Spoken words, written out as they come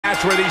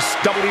match where these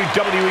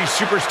WWE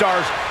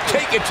superstars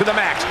take it to the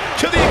max,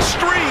 to the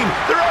extreme.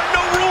 There are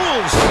no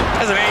rules.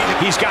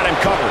 He's got him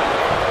covered.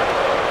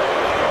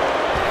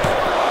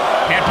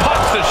 And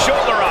pops the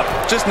shoulder up.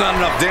 Just not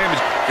enough damage.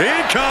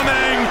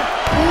 Incoming!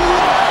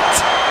 What?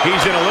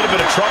 He's in a little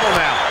bit of trouble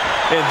now.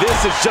 And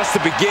this is just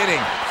the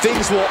beginning.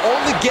 Things will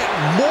only get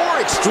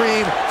more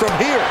extreme from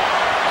here.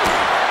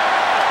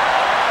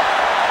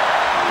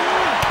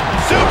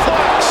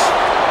 Suplex!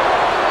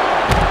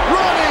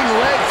 Running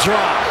leg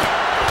drop.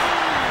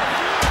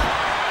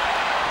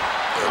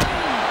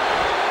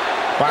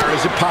 Byron,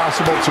 is it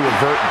possible to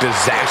avert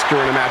disaster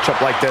in a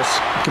matchup like this?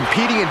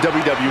 Competing in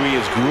WWE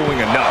is grueling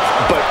enough,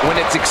 but when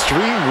it's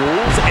extreme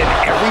rules and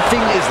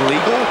everything is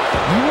legal,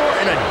 you are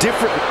in a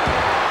different...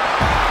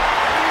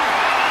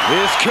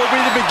 This could be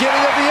the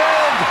beginning of the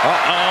end.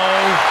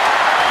 Uh-oh.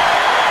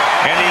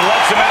 And he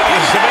lets him out of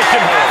the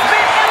submission hold.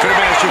 Could have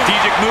been a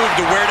strategic move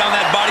to wear down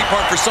that body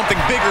part for something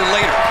bigger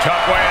later.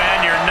 Tough way to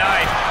end your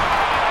night.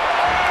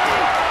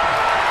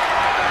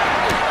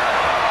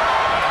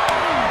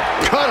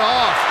 Cut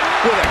off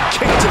with a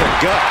kick to the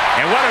gut.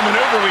 And what a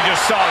maneuver we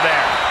just saw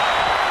there.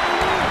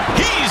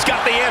 He's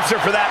got the answer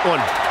for that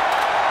one.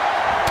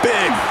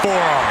 Big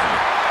forearm.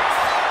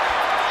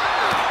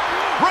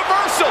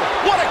 Reversal.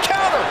 What a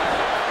counter.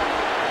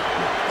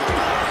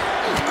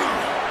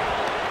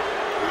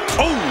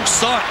 Oh,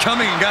 saw it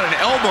coming and got an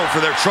elbow for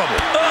their trouble.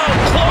 Oh,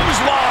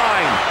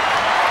 clothesline.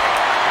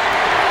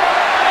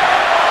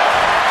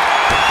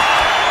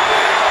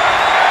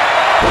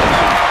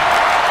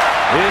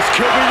 This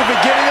could be the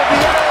beginning of the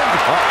end.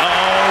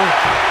 Uh-oh.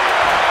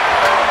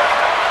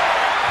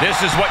 This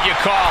is what you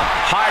call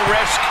high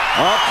risk.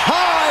 Up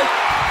high.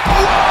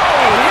 Whoa!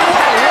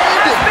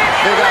 Landed.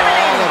 They got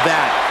all of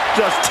that.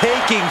 Just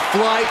taking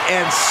flight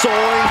and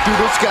soaring through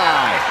the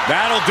sky.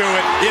 That'll do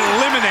it.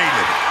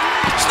 Eliminated.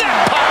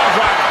 Snap pile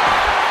driver.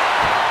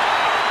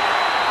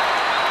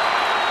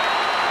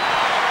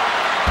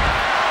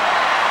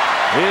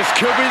 This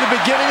could be the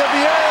beginning of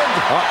the end.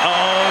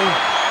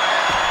 Uh-oh.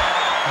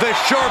 The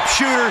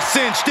sharpshooter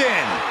cinched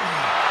in.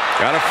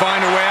 Got to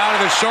find a way out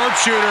of the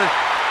sharpshooter.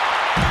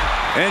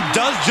 And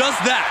does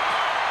just that.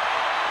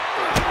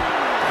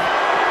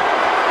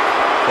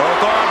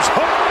 Both arms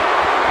hooked.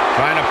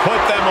 Trying to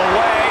put them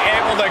away.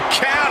 Able to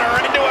counter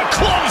into a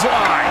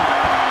clothesline.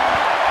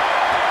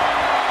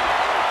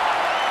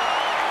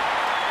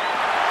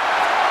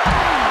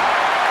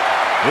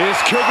 This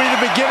could be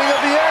the beginning of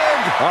the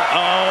end.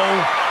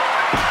 Uh-oh.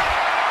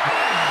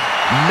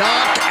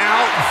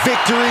 Knockout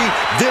victory.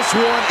 This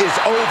one is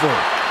over.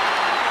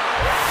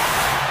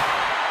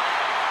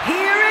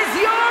 Here is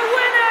your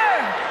winner,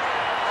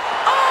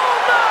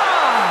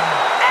 Omar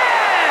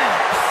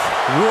Epps.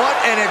 What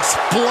an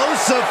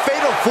explosive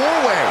fatal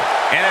four-way.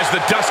 And as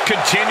the dust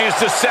continues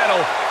to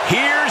settle,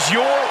 here's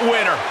your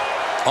winner.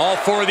 All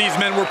four of these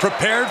men were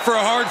prepared for a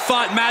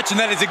hard-fought match, and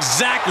that is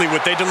exactly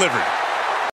what they delivered.